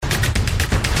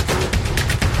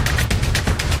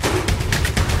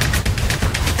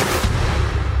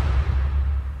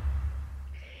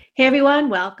Hey everyone,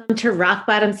 welcome to Rock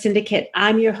Bottom Syndicate.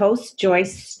 I'm your host,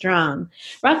 Joyce Strong.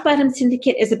 Rock Bottom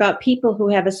Syndicate is about people who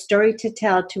have a story to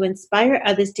tell to inspire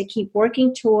others to keep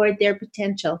working toward their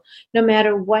potential, no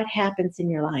matter what happens in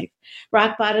your life.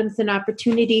 Rock Bottom is an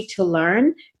opportunity to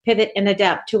learn, pivot, and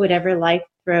adapt to whatever life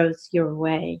throws your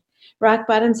way. Rock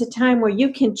Bottom is a time where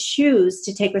you can choose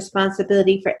to take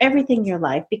responsibility for everything in your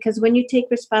life, because when you take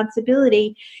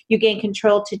responsibility, you gain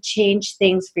control to change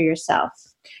things for yourself.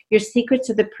 Your secrets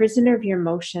are the prisoner of your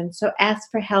emotions, so ask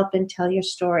for help and tell your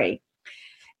story.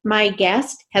 My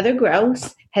guest, Heather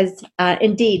Gross, has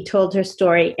indeed told her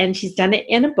story, and she's done it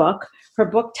in a book. Her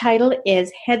book title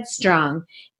is Headstrong,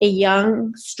 a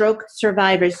Young Stroke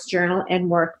Survivor's Journal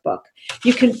and Workbook.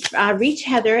 You can reach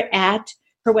Heather at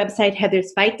her website,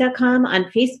 heathersfight.com, on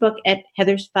Facebook at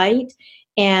Heather's Fight,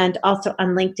 and also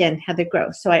on LinkedIn, Heather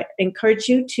Gross. So I encourage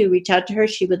you to reach out to her.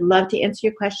 She would love to answer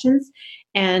your questions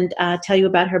and tell you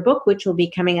about her book, which will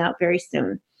be coming out very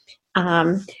soon.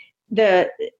 The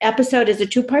episode is a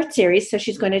two-part series, so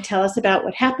she's going to tell us about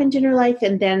what happened in her life,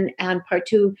 and then on part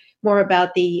two, more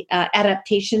about the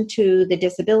adaptation to the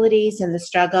disabilities and the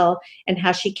struggle, and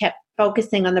how she kept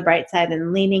focusing on the bright side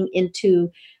and leaning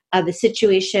into the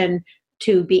situation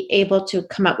to be able to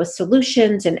come up with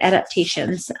solutions and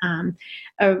adaptations.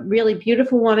 A really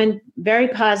beautiful woman, very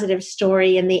positive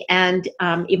story in the end,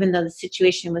 even though the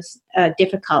situation was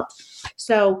difficult.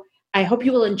 So I hope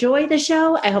you will enjoy the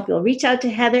show. I hope you'll reach out to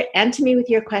Heather and to me with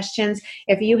your questions.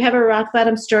 If you have a rock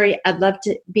bottom story, I'd love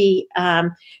to be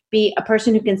a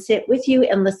person who can sit with you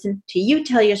and listen to you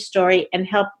tell your story and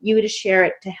help you to share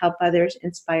it to help others,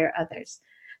 inspire others.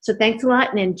 So thanks a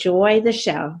lot and enjoy the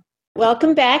show.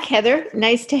 Welcome back, Heather.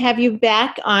 Nice to have you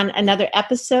back on another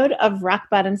episode of Rock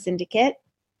Bottom Syndicate.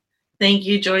 Thank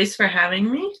you, Joyce, for having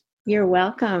me. You're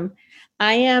welcome.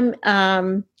 I am.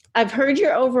 I've heard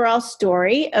your overall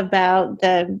story about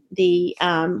the.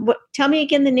 Tell me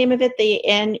again the name of it. The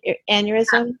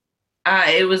aneurysm.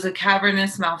 It was a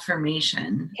cavernous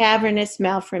malformation. Cavernous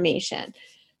malformation.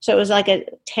 So it was like a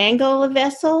tangle of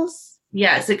vessels.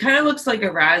 Yes, it kind of looks like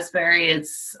a raspberry.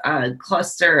 It's a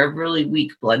cluster of really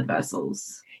weak blood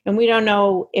vessels. And we don't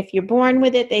know if you're born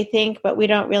with it, they think, but we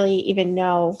don't really even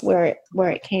know where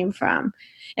it came from.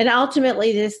 And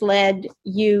ultimately, this led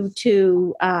you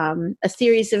to a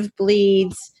series of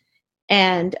bleeds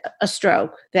and a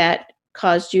stroke that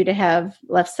caused you to have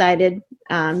left-sided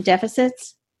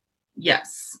deficits?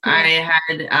 Yes. I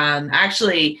had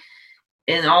actually...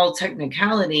 in all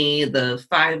technicality, the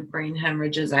 5 brain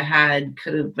hemorrhages I had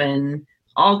could have been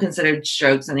all considered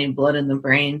strokes, any blood in the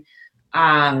brain.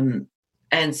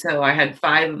 And so I had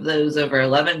 5 of those over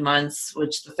 11 months,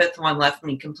 which the 5th one left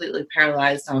me completely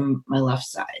paralyzed on my left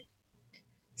side.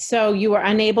 So you were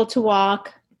unable to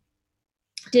walk.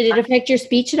 Did it affect your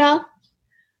speech at all?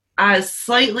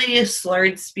 Slightly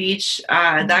slurred speech.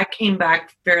 That came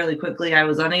back fairly quickly. I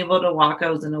was unable to walk.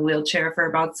 I was in a wheelchair for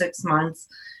about 6 months.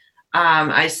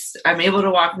 I'm able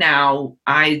to walk now.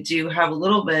 I do have a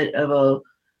little bit of a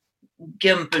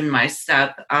gimp in my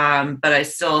step, but I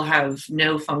still have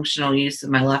no functional use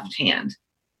of my left hand.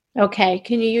 Okay.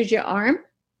 Can you use your arm?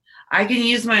 I can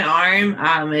use my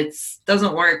arm. It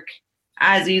doesn't work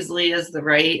as easily as the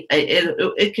right.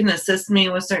 It can assist me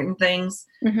with certain things,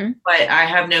 but I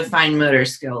have no fine motor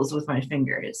skills with my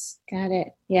fingers. Got it.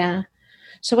 Yeah.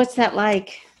 So what's that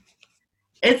like?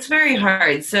 It's very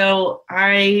hard. So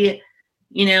I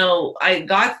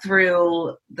got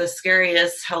through the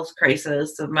scariest health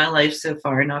crisis of my life so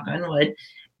far, knock on wood.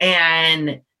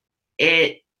 And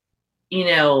it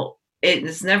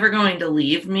is never going to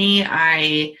leave me.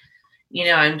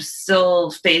 I'm still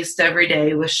faced every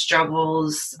day with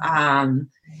struggles.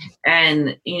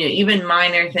 And even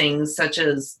minor things such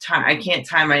as I can't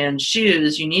tie my own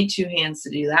shoes. You need 2 hands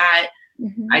to do that.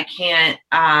 I can't,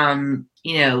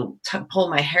 pull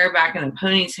my hair back in a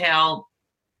ponytail.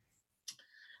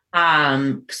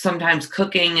 Sometimes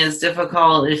cooking is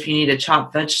difficult if you need to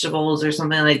chop vegetables or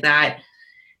something like that.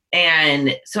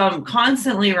 And so I'm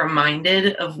constantly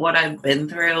reminded of what I've been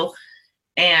through,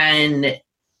 and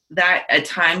that at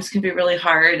times can be really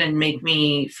hard and make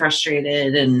me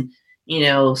frustrated and,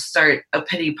 start a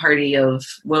pity party of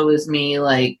woe is me,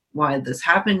 like, why did this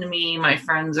happen to me? My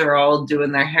friends are all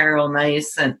doing their hair all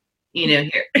nice and, here,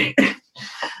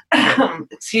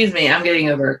 excuse me, I'm getting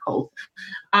over a cold.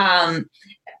 I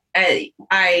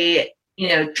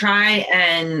try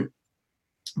and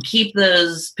keep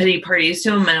those pity parties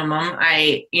to a minimum.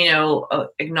 I,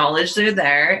 acknowledge they're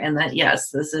there and that, yes,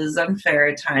 this is unfair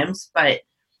at times, but,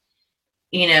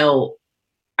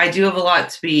 I do have a lot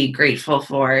to be grateful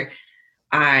for.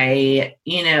 I,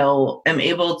 am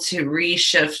able to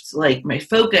reshift like my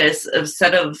focus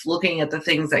instead of looking at the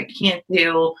things I can't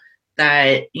do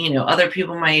that, other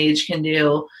people my age can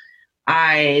do.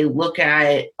 I look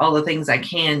at all the things I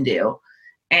can do,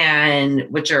 and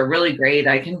which are really great.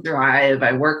 I can drive,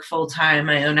 I work full time,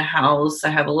 I own a house, I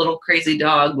have a little crazy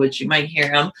dog, which you might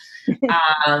hear him.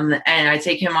 And I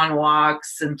take him on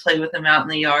walks and play with him out in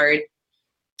the yard.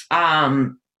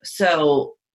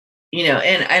 So,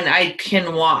 and I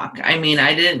can walk. I mean,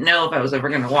 I didn't know if I was ever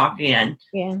going to walk again.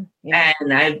 Yeah.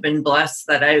 And I've been blessed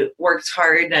that I worked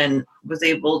hard and was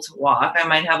able to walk. I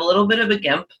might have a little bit of a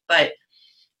gimp, but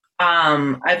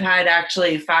I've had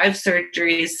actually 5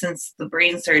 surgeries since the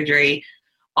brain surgery,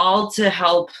 all to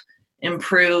help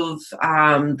improve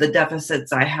the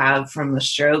deficits I have from the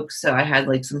stroke. So I had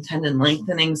like some tendon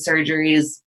lengthening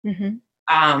surgeries because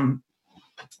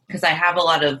I have a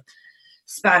lot of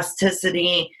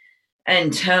spasticity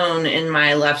and tone in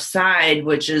my left side,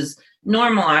 which is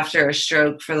normal after a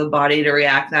stroke for the body to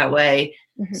react that way.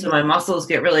 So my muscles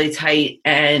get really tight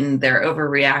and they're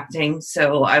overreacting.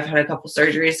 So I've had a couple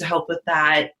surgeries to help with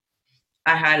that.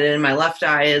 I had it in my left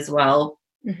eye as well.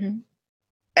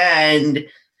 And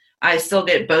I still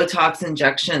get Botox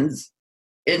injections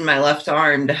in my left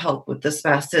arm to help with the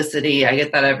spasticity. I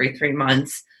get that every 3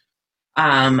 months.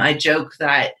 I joke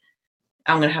that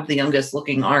I'm going to have the youngest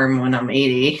looking arm when I'm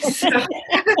 80. So.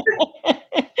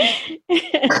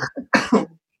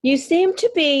 You seem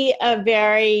to be a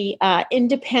very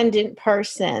independent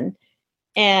person,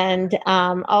 and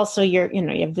also you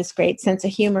have this great sense of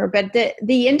humor. But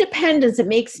the independence, it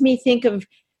makes me think of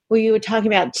when you were talking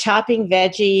about chopping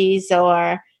veggies,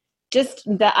 or just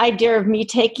the idea of me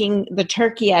taking the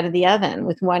turkey out of the oven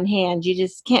with one hand. You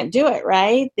just can't do it,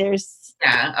 right?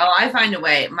 Yeah. Oh, I find a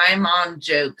way. My mom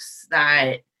jokes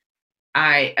that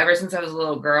ever since I was a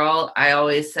little girl, I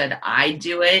always said I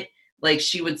do it. Like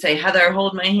she would say, Heather,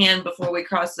 hold my hand before we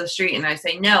cross the street. And I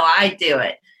say, no, I do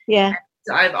it. Yeah.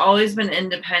 So I've always been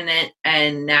independent.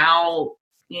 And now,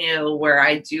 where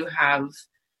I do have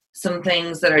some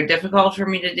things that are difficult for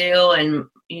me to do, and,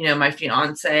 my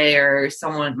fiance or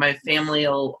someone, my family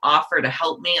will offer to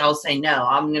help me, I'll say, no,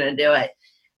 I'm going to do it.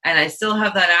 And I still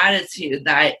have that attitude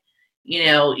that,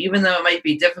 even though it might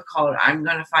be difficult, I'm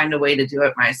going to find a way to do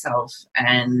it myself.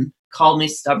 And call me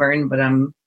stubborn, but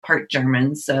I'm part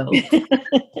German, so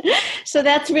so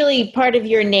that's really part of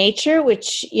your nature,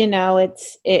 which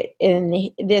this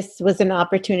was an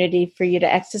opportunity for you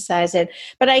to exercise it.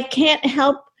 But I can't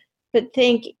help but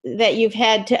think that you've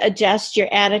had to adjust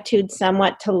your attitude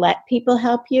somewhat to let people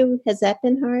help you. Has that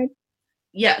been hard?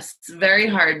 Yes, it's very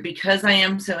hard because I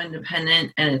am so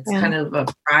independent, and it's kind of a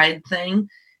pride thing.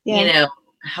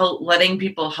 Letting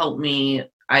people help me,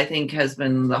 I think, has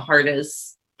been the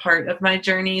hardest part of my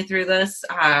journey through this.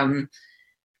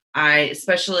 I,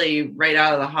 especially right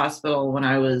out of the hospital when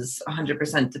I was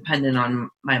 100% dependent on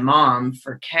my mom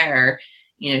for care,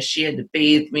 she had to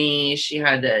bathe me. She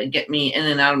had to get me in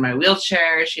and out of my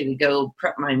wheelchair. She had to go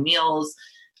prep my meals.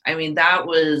 I mean, that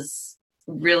was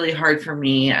really hard for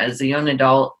me as a young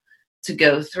adult to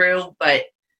go through. But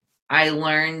I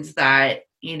learned that,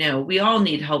 we all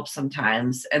need help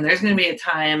sometimes. And there's going to be a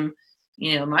time,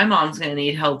 my mom's going to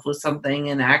need help with something.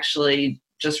 And actually,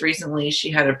 just recently, she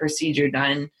had a procedure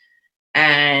done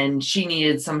and she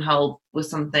needed some help with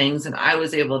some things. And I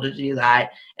was able to do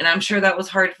that. And I'm sure that was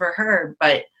hard for her.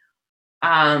 But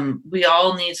we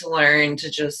all need to learn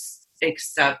to just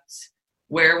accept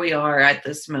where we are at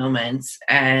this moment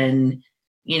and,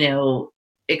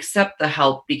 accept the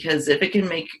help. Because if it can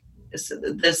make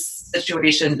this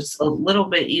situation just a little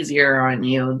bit easier on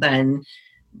you, then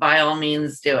by all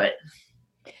means do it.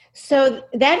 So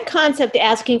that concept,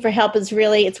 asking for help, is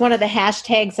really, it's one of the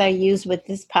hashtags I use with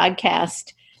this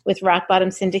podcast with Rock Bottom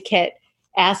Syndicate.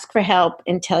 Ask for help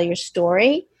and tell your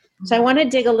story. So I want to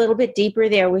dig a little bit deeper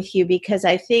there with you, because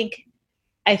I think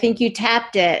you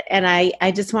tapped it, and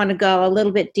I just want to go a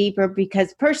little bit deeper,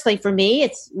 because personally for me,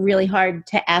 it's really hard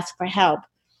to ask for help.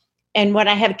 And what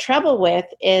I have trouble with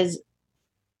is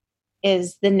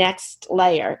the next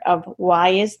layer of why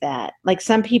is that? Like,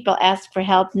 some people ask for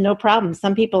help, no problem.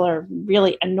 Some people are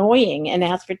really annoying and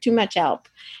ask for too much help.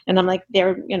 And I'm like,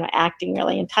 they're, acting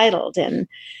really entitled. And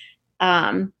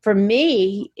for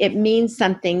me, it means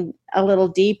something a little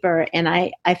deeper. And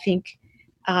I think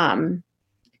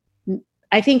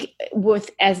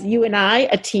with, as you and I,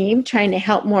 a team trying to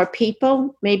help more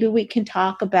people, maybe we can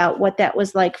talk about what that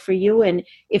was like for you, and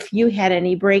if you had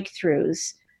any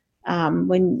breakthroughs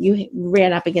when you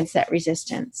ran up against that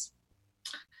resistance.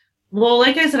 Well,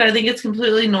 like I said, I think it's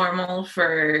completely normal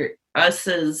for, us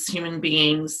as human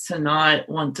beings to not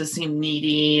want to seem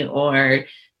needy or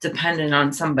dependent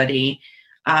on somebody.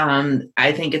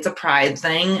 I think it's a pride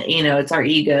thing. It's our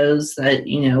egos that,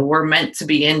 we're meant to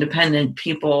be independent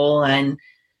people. And,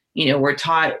 we're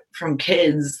taught from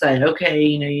kids that, okay,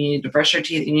 you need to brush your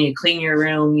teeth, you need to clean your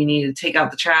room, you need to take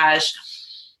out the trash.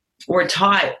 We're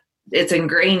taught, it's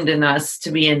ingrained in us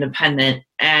to be independent.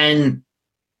 And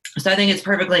so I think it's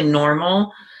perfectly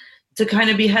normal to kind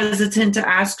of be hesitant to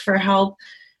ask for help.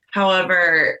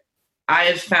 However,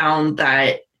 I've found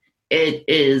that it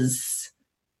is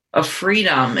a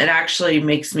freedom. It actually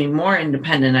makes me more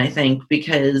independent, I think,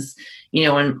 because,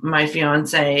 when my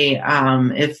fiance,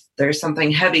 if there's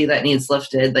something heavy that needs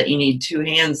lifted, that you need two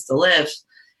hands to lift,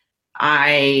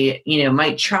 I,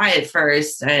 might try it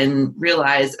first and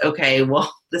realize, okay,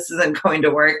 well, this isn't going to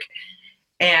work.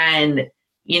 And,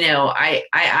 I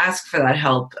ask for that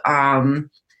help. And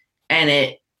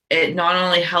it not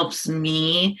only helps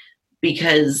me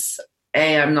because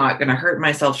A, I'm not going to hurt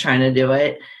myself trying to do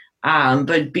it,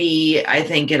 but B, I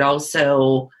think it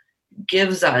also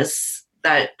gives us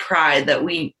that pride that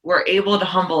we're able to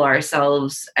humble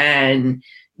ourselves and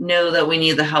know that we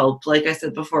need the help. Like I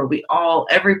said before,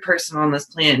 every person on this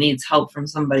planet needs help from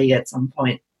somebody at some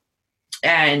point.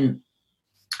 And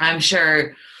I'm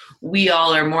sure we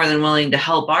all are more than willing to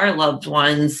help our loved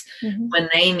ones when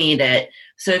they need it.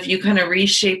 So if you kind of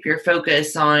reshape your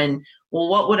focus on, well,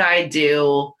 what would I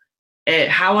do?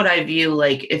 How would I view,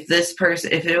 like, if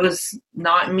it was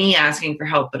not me asking for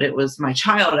help, but it was my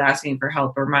child asking for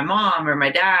help, or my mom or my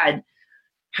dad,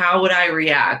 how would I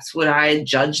react? Would I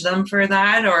judge them for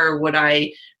that? Or would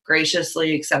I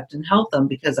graciously accept and help them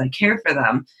because I care for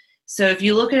them? So if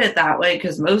you look at it that way,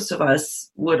 because most of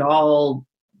us would all,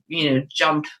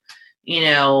 jump,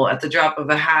 at the drop of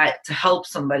a hat to help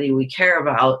somebody we care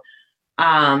about.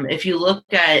 If you look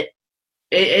at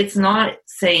it's not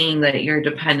saying that you're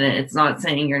dependent. It's not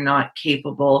saying you're not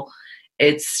capable.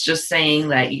 It's just saying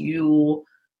that you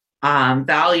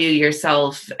value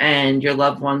yourself and your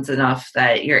loved ones enough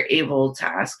that you're able to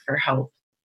ask for help.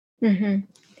 Mm-hmm.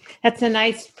 That's a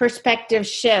nice perspective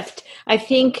shift. I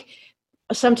think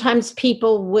sometimes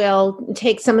people will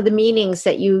take some of the meanings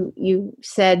that you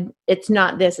said, it's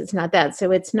not this, it's not that.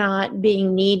 So it's not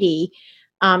being needy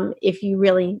if you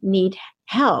really need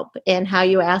help, and how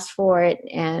you ask for it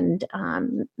and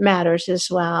matters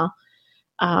as well.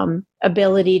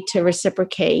 Ability to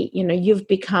reciprocate, you've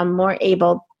become more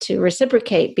able to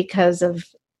reciprocate because of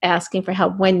asking for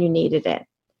help when you needed it.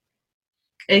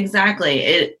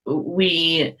 Exactly.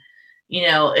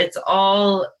 It's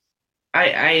all,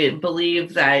 I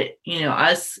believe that,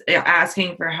 us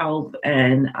asking for help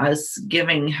and us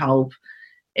giving help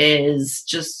is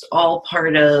just all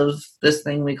part of this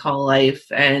thing we call life.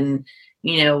 And,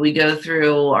 we go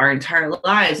through our entire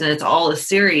lives, and it's all a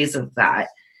series of that.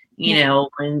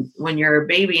 When you're a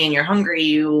baby and you're hungry,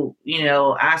 you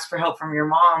ask for help from your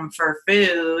mom for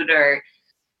food, or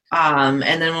and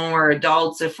then when we're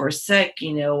adults, if we're sick,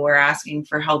 we're asking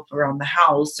for help around the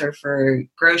house or for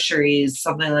groceries,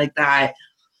 something like that.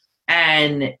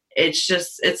 And it's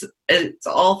just, it's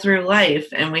all through life,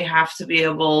 and we have to be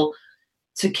able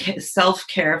to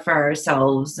self-care for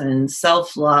ourselves and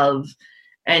self-love,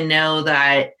 and know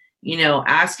that,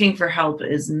 asking for help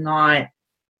is not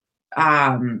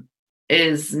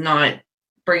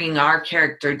bringing our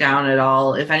character down at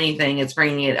all. If anything, it's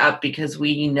bringing it up, because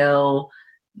we know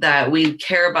that we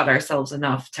care about ourselves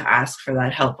enough to ask for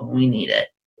that help when we need it.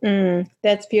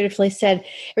 That's beautifully said.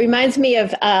 It reminds me of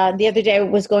the other day I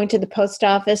was going to the post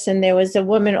office, and there was a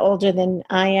woman older than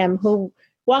I am who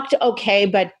walked okay,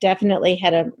 but definitely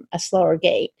had a slower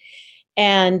gait.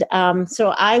 And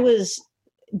so I was,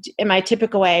 in my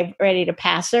typical way, ready to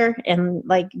pass her and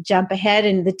like jump ahead,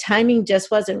 and the timing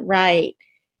just wasn't right.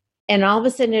 And all of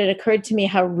a sudden it occurred to me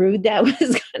how rude that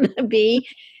was going to be,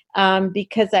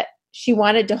 because she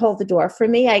wanted to hold the door for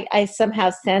me. I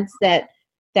somehow sensed that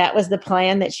was the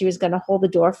plan, that she was going to hold the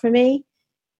door for me.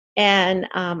 And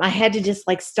I had to just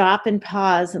like stop and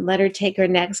pause and let her take her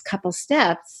next couple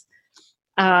steps.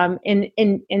 And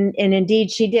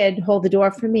indeed she did hold the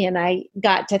door for me, and I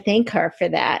got to thank her for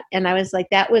that. And I was like,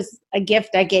 that was a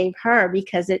gift I gave her,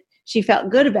 because she felt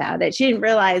good about it. She didn't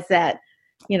realize that,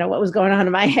 what was going on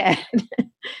in my head.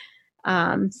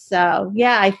 So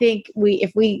yeah, I think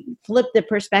if we flip the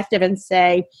perspective and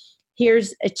say,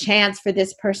 here's a chance for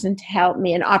this person to help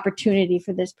me, an opportunity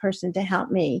for this person to help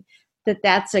me,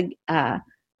 that's a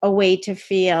way to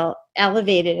feel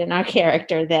elevated in our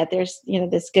character, that there's,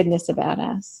 this goodness about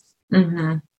us.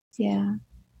 Mm-hmm. Yeah.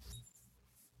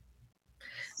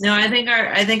 No, I think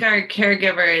our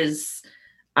caregivers,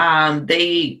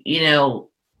 they,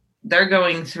 they're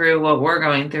going through what we're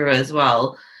going through as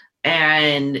well.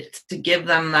 And to give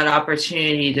them that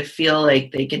opportunity to feel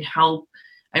like they can help.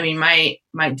 I mean, my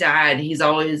dad, he's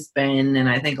always been, and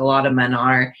I think a lot of men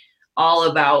are, all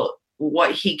about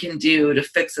what he can do to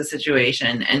fix the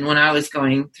situation. And when I was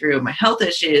going through my health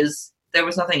issues, there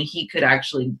was nothing he could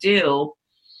actually do,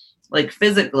 like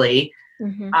physically,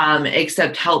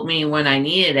 except help me when I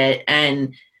needed it.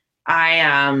 And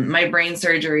my brain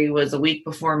surgery was a week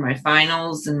before my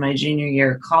finals in my junior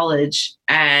year of college.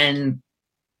 And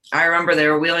I remember they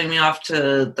were wheeling me off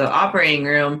to the operating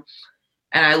room,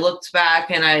 and I looked back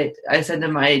and I said to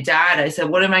my dad, I said,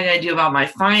 what am I going to do about my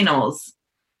finals?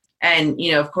 And,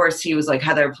 of course he was like,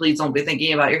 Heather, please don't be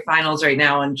thinking about your finals right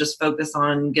now and just focus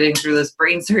on getting through this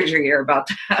brain surgery you're about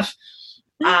to have.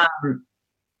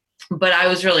 But I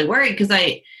was really worried because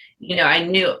I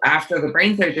knew after the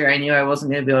brain surgery, I knew I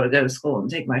wasn't going to be able to go to school and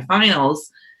take my finals.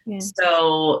 Yeah.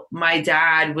 So my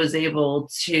dad was able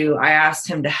to, I asked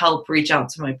him to help reach out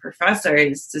to my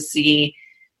professors to see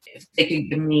if they could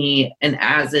give me an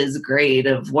as-is grade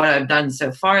of what I've done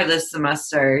so far this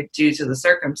semester due to the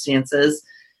circumstances.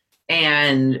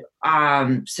 And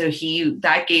so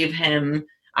that gave him,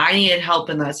 I needed help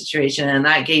in that situation, and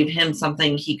that gave him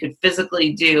something he could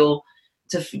physically do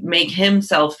to make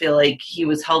himself feel like he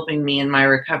was helping me in my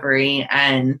recovery.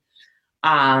 And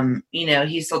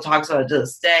he still talks about it to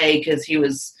this day because he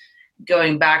was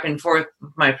going back and forth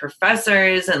with my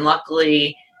professors, and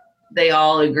luckily they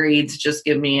all agreed to just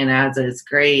give me an as-is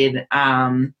grade.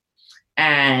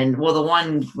 And the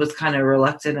one was kind of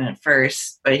reluctant at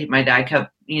first, but my dad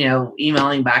kept,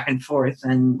 emailing back and forth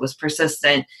and was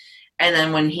persistent. And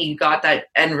then when he got that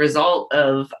end result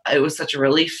of, it was such a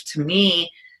relief to me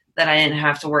that I didn't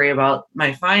have to worry about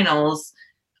my finals.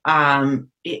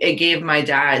 It gave my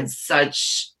dad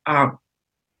such,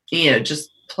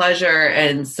 just pleasure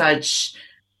and such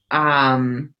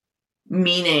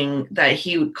meaning that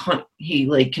he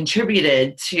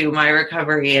contributed to my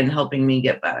recovery and helping me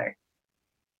get better.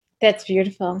 That's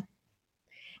beautiful.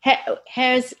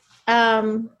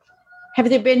 Have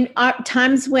there been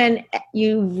times when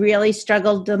you really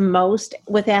struggled the most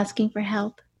with asking for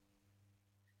help?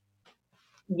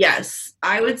 Yes,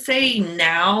 I would say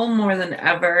now more than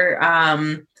ever,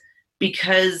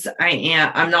 because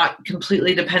I'm not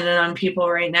completely dependent on people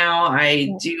right now.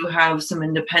 I do have some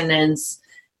independence,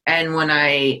 and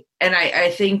I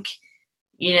think,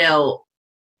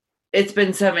 it's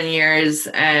been 7 years,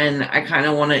 and I kind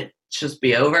of want it to just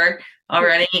be over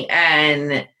already.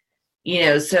 And,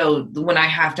 so when I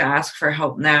have to ask for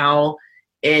help now,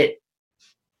 it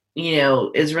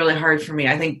is really hard for me.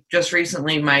 I think just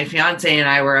recently my fiance and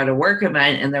I were at a work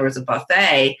event, and there was a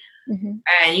buffet. Mm-hmm.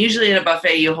 And usually at a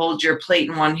buffet, you hold your plate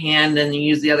in one hand and you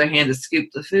use the other hand to scoop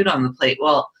the food on the plate.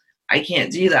 Well, I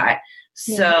can't do that.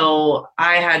 Yeah. So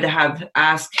I had to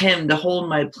ask him to hold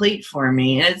my plate for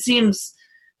me. And it seems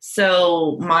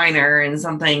so minor and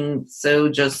something so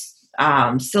just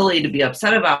silly to be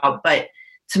upset about. But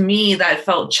to me, that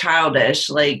felt childish.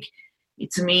 Like,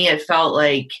 to me, it felt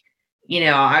like,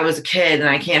 I was a kid and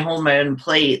I can't hold my own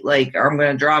plate, like, or I'm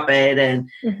going to drop it. And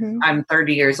I'm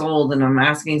 30 years old and I'm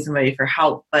asking somebody for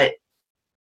help. But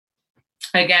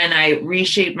again, I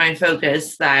reshaped my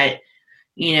focus that,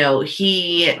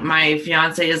 my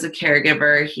fiance is a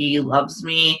caregiver. He loves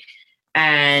me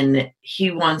and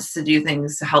he wants to do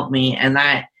things to help me. And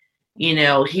that,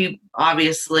 he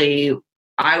obviously,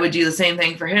 I would do the same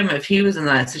thing for him if he was in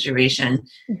that situation.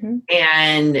 Mm-hmm.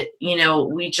 And,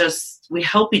 we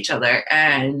help each other.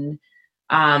 And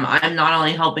I'm not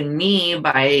only helping me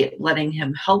by letting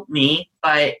him help me,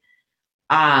 but,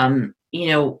 I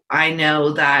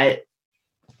know that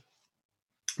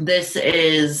this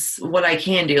is what I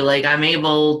can do. Like, I'm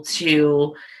able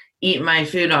to eat my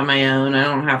food on my own. I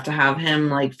don't have to have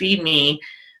him feed me.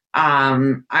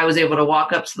 I was able to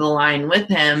walk up to the line with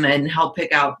him and help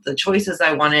pick out the choices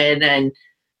I wanted. And,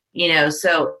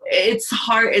 so it's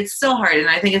hard. It's still hard. And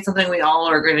I think it's something we all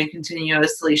are going to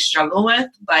continuously struggle with,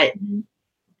 but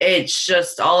it's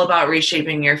just all about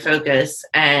reshaping your focus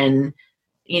and,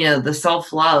 the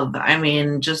self-love. I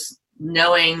mean, just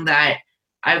knowing that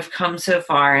I've come so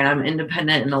far and I'm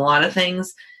independent in a lot of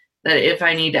things, that if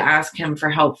I need to ask him for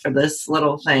help for this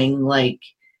little thing,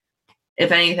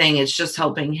 if anything, it's just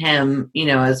helping him,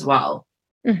 as well.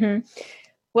 Mm-hmm.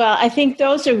 Well, I think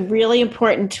those are really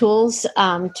important tools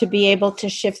to be able to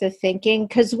shift the thinking,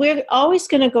 because we're always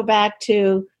going to go back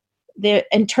to the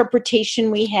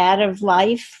interpretation we had of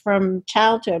life from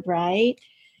childhood, right?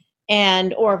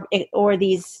 And or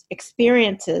these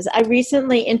experiences. I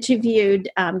recently interviewed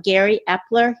Gary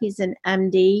Epler. He's an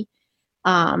MD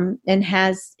and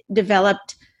has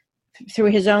developed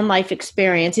through his own life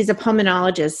experience. He's a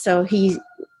pulmonologist, so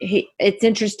it's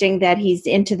interesting that he's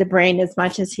into the brain as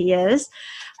much as he is.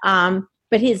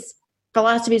 But his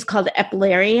philosophy is called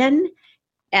Eplerian,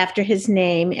 after his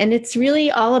name, and it's really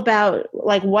all about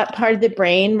like what part of the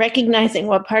brain, recognizing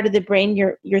what part of the brain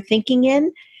you're thinking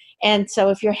in. And so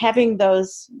if you're having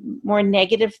those more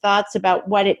negative thoughts about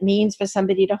what it means for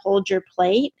somebody to hold your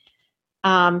plate,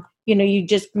 you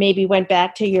just maybe went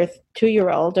back to your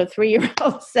 2-year-old or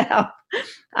 3-year-old self.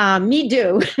 Me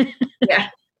do. Yeah.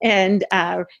 And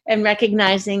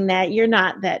recognizing that you're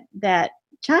not that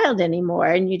child anymore,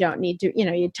 and you don't need to,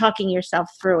 you're talking yourself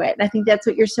through it. And I think that's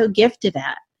what you're so gifted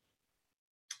at.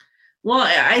 Well,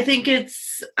 I think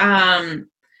it's,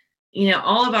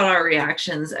 all about our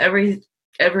reactions every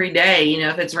day.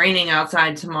 If it's raining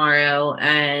outside tomorrow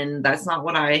and that's not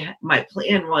what my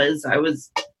plan was, I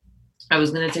was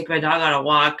going to take my dog on a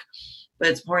walk, but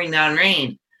it's pouring down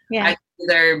rain. Yeah. I could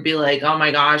either be like, oh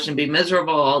my gosh, and be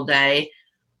miserable all day.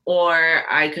 Or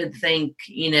I could think,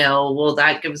 well,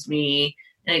 that gives me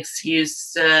an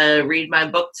excuse to read my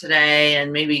book today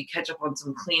and maybe catch up on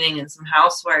some cleaning and some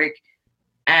housework.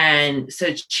 And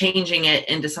so changing it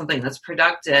into something that's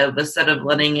productive instead of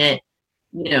letting it,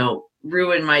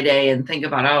 ruin my day and think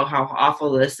about, oh, how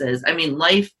awful this is. I mean,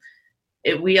 life,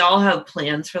 we all have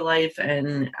plans for life.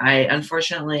 And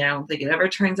unfortunately, I don't think it ever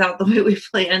turns out the way we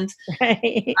planned.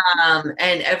 Right.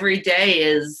 And every day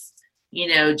is,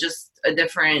 just a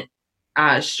different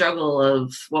struggle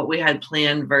of what we had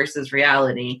planned versus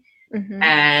reality. Mm-hmm.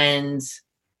 And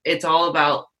it's all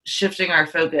about shifting our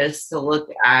focus to look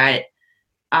at,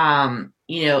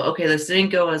 okay, this didn't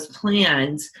go as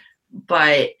planned,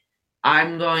 but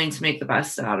I'm going to make the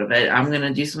best out of it. I'm going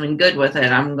to do something good with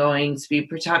it. I'm going to be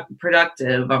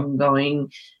productive. I'm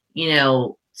going,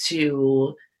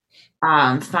 to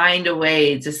find a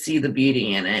way to see the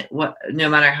beauty in it, no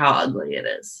matter how ugly it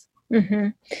is. Mm-hmm.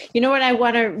 You know what I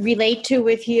want to relate to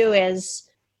with you is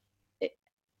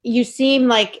you seem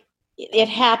like it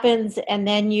happens and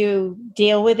then you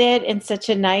deal with it in such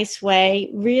a nice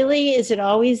way. Really? Is it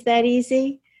always that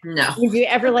easy? No. Did you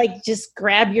ever just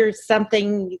grab your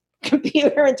something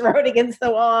computer and throw it against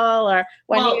the wall, or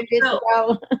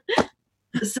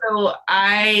So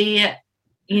I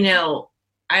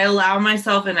allow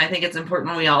myself, and I think it's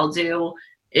important we all do,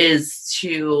 is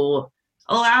to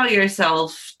allow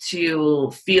yourself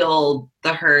to feel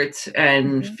the hurt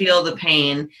and mm-hmm. feel the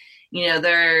pain.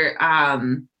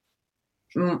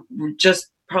 Just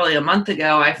probably a month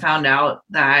ago, I found out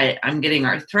that I'm getting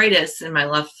arthritis in my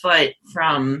left foot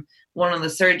from one of the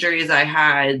surgeries I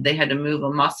had. They had to move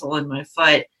a muscle in my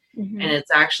foot, mm-hmm. and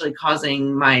it's actually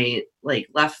causing my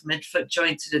left midfoot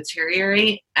joint to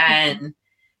deteriorate. And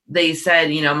they said,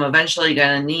 I'm eventually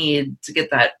going to need to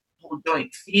get that whole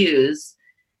joint fused.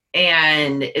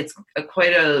 And it's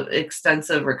quite a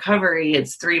extensive recovery.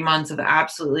 It's 3 months of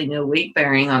absolutely no weight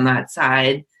bearing on that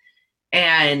side.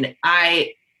 And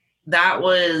that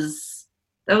was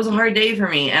a hard day for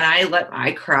me. And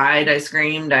I cried, I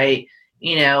screamed, I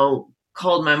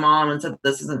called my mom and said,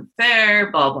 this isn't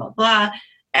fair, blah, blah, blah.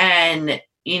 And,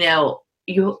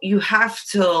 you have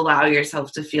to allow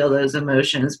yourself to feel those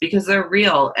emotions because they're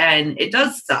real and it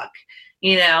does suck,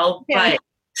 yeah.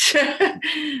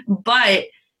 but,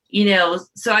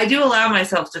 so I do allow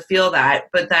myself to feel that,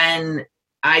 but then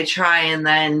I try and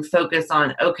then focus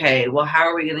on, okay, well, how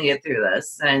are we going to get through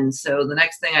this? And so the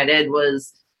next thing I did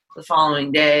was the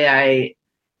following day, I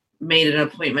made an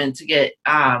appointment to get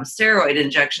steroid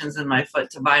injections in my foot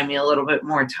to buy me a little bit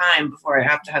more time before I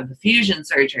have to have the fusion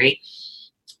surgery.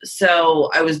 So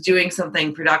I was doing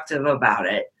something productive about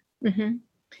it. Mm-hmm.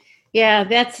 Yeah,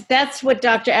 that's what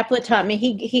Dr. Epler taught me.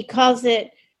 He calls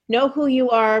it know who you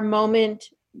are moment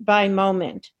by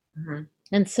moment. Mm-hmm.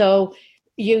 And so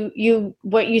you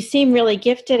what you seem really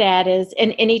gifted at is,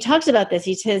 and he talks about this,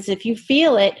 he says, if you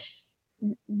feel it,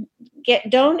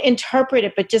 don't interpret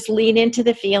it, but just lean into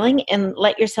the feeling and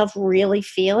let yourself really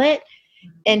feel it.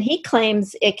 And he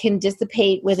claims it can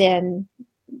dissipate within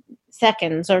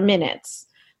seconds or minutes.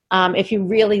 If you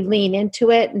really lean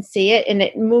into it and see it, and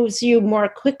it moves you more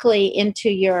quickly into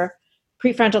your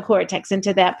prefrontal cortex,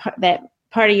 into that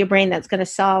part of your brain that's going to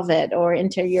solve it, or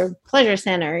into your pleasure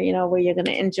center, where you're going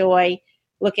to enjoy,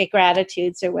 look at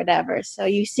gratitudes or whatever. So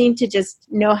you seem to just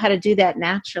know how to do that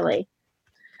naturally.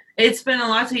 It's been a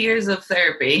lot of years of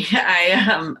therapy.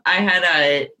 I had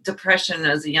a depression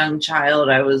as a young child.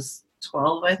 I was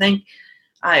 12, I think.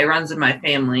 It runs in my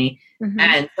family. Mm-hmm.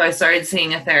 And so I started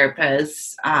seeing a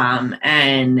therapist,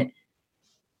 and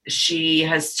she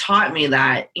has taught me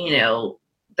that,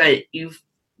 that you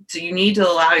you need to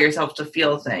allow yourself to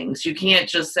feel things. You can't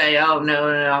just say, oh, no,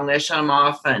 I'm going to shut them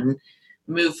off and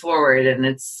move forward and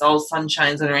it's all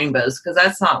sunshines and rainbows, because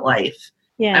that's not life.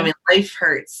 Yeah. I mean, life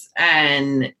hurts,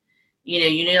 and you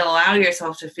need to allow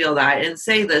yourself to feel that and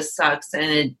say this sucks,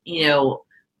 and it,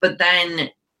 but then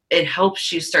it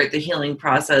helps you start the healing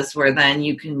process where then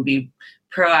you can be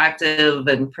proactive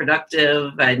and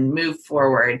productive and move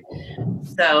forward.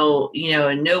 So,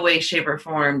 in no way, shape, or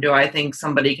form do I think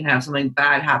somebody can have something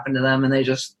bad happen to them and they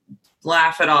just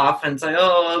laugh it off and say,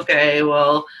 oh, okay,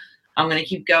 well, I'm going to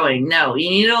keep going. No, you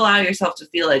need to allow yourself to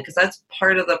feel it, because that's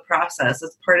part of the process.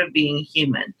 It's part of being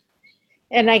human.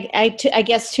 And I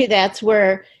guess, too, that's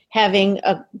where having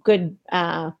a good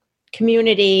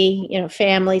community,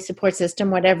 family support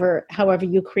system, however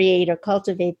you create or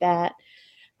cultivate that,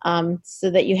 so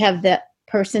that you have that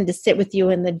person to sit with you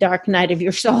in the dark night of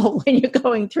your soul when you're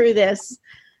going through this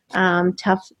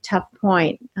tough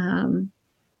point.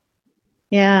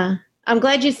 Yeah. I'm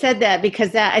glad you said that,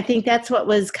 because I think that's what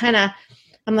was kind of,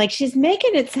 I'm like, she's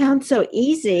making it sound so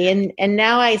easy. And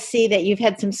now I see that you've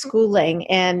had some schooling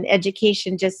and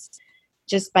education just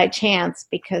by chance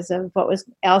because of what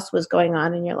else was going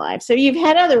on in your life. So you've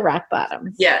had other rock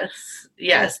bottoms.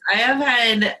 Yes. I have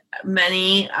had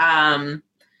many. And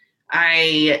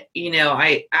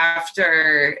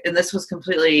this was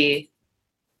completely,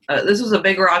 this was a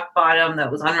big rock bottom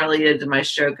that was unrelated to my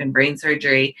stroke and brain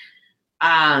surgery.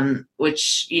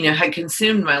 Which, had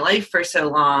consumed my life for so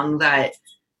long that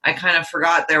I kind of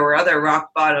forgot there were other rock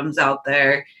bottoms out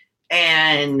there.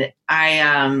 And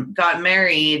I got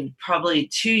married probably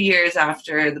 2 years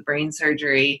after the brain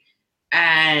surgery.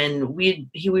 And we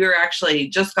were actually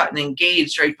just gotten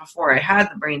engaged right before I had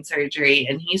the brain surgery.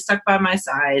 And he stuck by my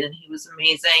side and he was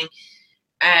amazing.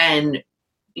 And,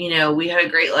 we had a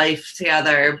great life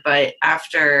together. But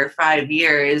after 5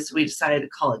 years, we decided to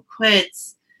call it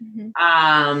quits.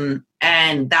 Mm-hmm.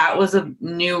 And that was a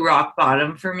new rock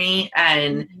bottom for me,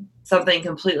 and something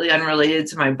completely unrelated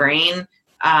to my brain.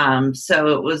 So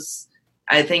it was,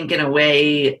 I think, in a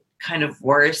way kind of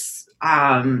worse,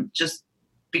 just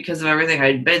because of everything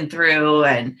I'd been through.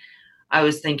 And I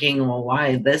was thinking, well,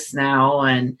 why this now?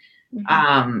 And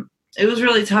it was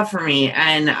really tough for me.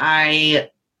 And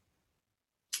I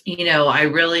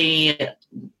really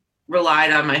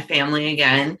relied on my family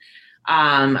again.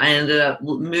 I ended up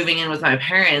moving in with my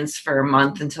parents for a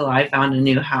month until I found a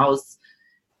new house.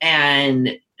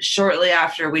 And shortly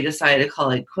after we decided to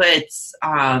call it quits,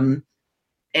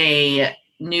 a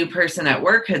new person at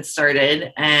work had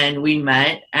started and we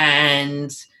met,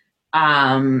 and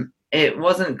it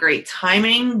wasn't great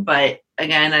timing, but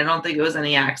again, I don't think it was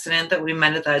any accident that we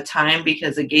met at that time,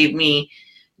 because it gave me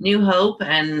new hope.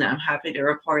 And I'm happy to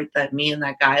report that me and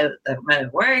that guy that met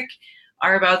at work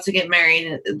are about to get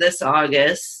married this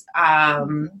August,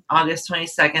 August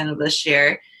 22nd of this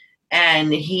year.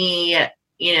 And he,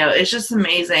 is just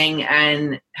amazing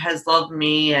and has loved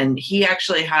me. And he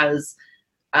actually has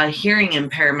a hearing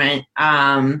impairment.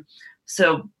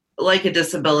 So like a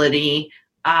disability,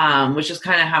 which is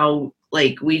kind of how,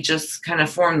 we just kind of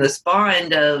formed this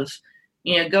bond of,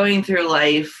 going through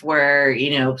life where,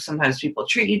 sometimes people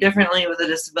treat you differently with a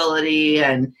disability,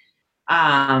 and,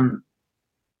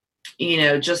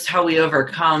 just how we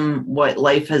overcome what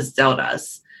life has dealt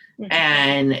us. Mm-hmm.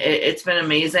 And it's been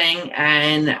amazing.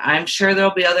 And I'm sure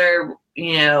there'll be other,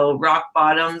 rock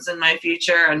bottoms in my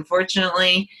future.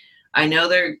 Unfortunately, I know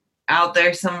they're out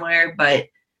there somewhere, but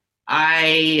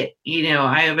I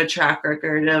have a track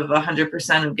record of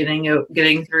 100% of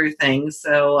getting through things.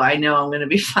 So I know I'm going to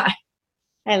be fine.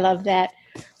 I love that.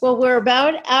 Well, we're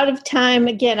about out of time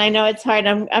again. I know it's hard.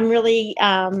 I'm really,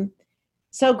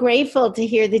 so grateful to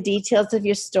hear the details of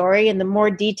your story. And the more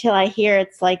detail I hear,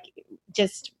 it's like,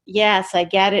 just, yes, I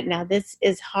get it now. This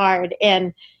is hard.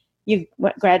 And you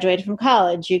graduated from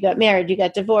college, you got married, you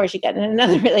got divorced, you got in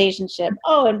another relationship.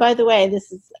 Oh, and by the way,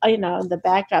 this is, the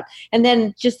backdrop. And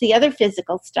then just the other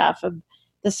physical stuff of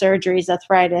the surgeries,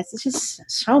 arthritis. It's just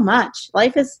so much.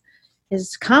 Life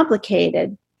is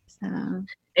complicated.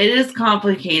 It is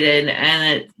complicated,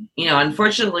 and it,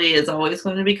 unfortunately, it's always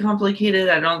going to be complicated.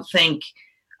 I don't think,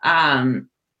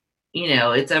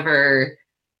 it's ever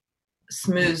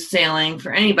smooth sailing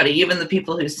for anybody, even the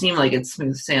people who seem like it's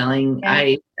smooth sailing.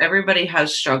 Yeah. Everybody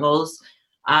has struggles,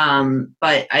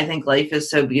 but I think life is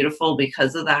so beautiful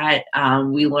because of that.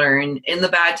 We learn in the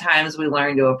bad times, we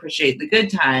learn to appreciate the good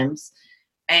times.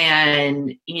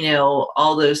 And,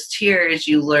 all those tears,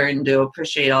 you learn to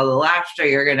appreciate all the laughter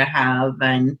you're going to have.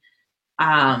 And,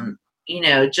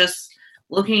 just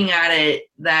looking at it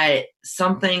that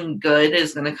something good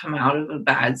is going to come out of a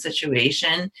bad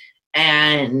situation.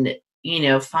 And,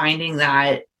 finding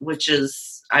that, which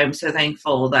is, I'm so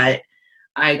thankful that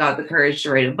I got the courage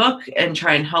to write a book and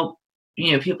try and help,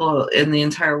 people in the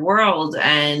entire world.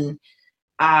 And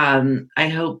I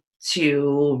hope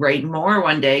to write more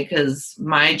one day, because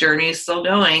my journey is still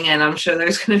going, and I'm sure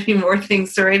there's going to be more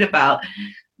things to write about.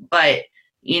 But,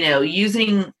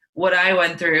 using what I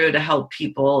went through to help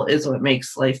people is what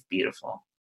makes life beautiful.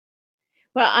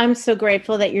 Well, I'm so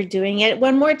grateful that you're doing it.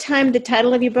 One more time, the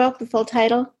title of your book, the full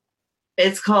title?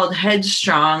 It's called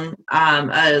Headstrong,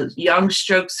 a young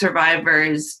stroke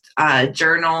survivor's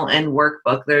journal and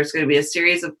workbook. There's going to be a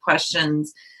series of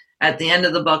questions at the end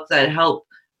of the book that help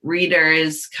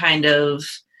readers kind of,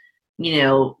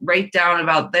 write down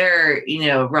about their,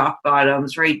 rock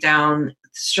bottoms, write down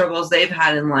struggles they've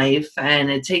had in life.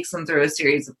 And it takes them through a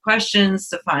series of questions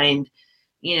to find,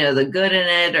 the good in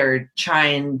it, or try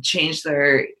and change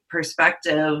their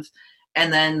perspective.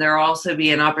 And then there'll also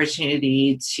be an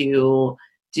opportunity to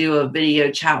do a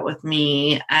video chat with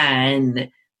me and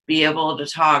be able to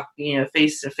talk,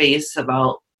 face to face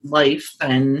about life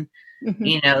and,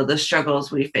 the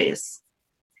struggles we face.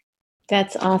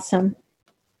 That's awesome.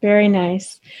 Very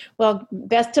nice. Well,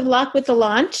 best of luck with the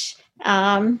launch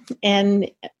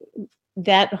and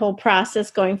that whole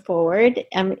process going forward.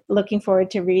 I'm looking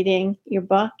forward to reading your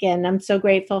book, and I'm so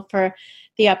grateful for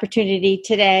the opportunity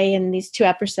today and these 2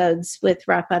 episodes with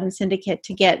Rock Bottom Syndicate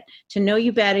to get to know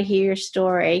you better, hear your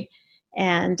story,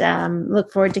 and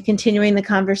look forward to continuing the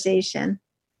conversation.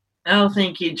 Oh,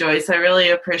 thank you, Joyce. I really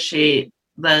appreciate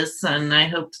this, and I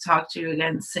hope to talk to you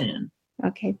again soon.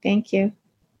 Okay, thank you.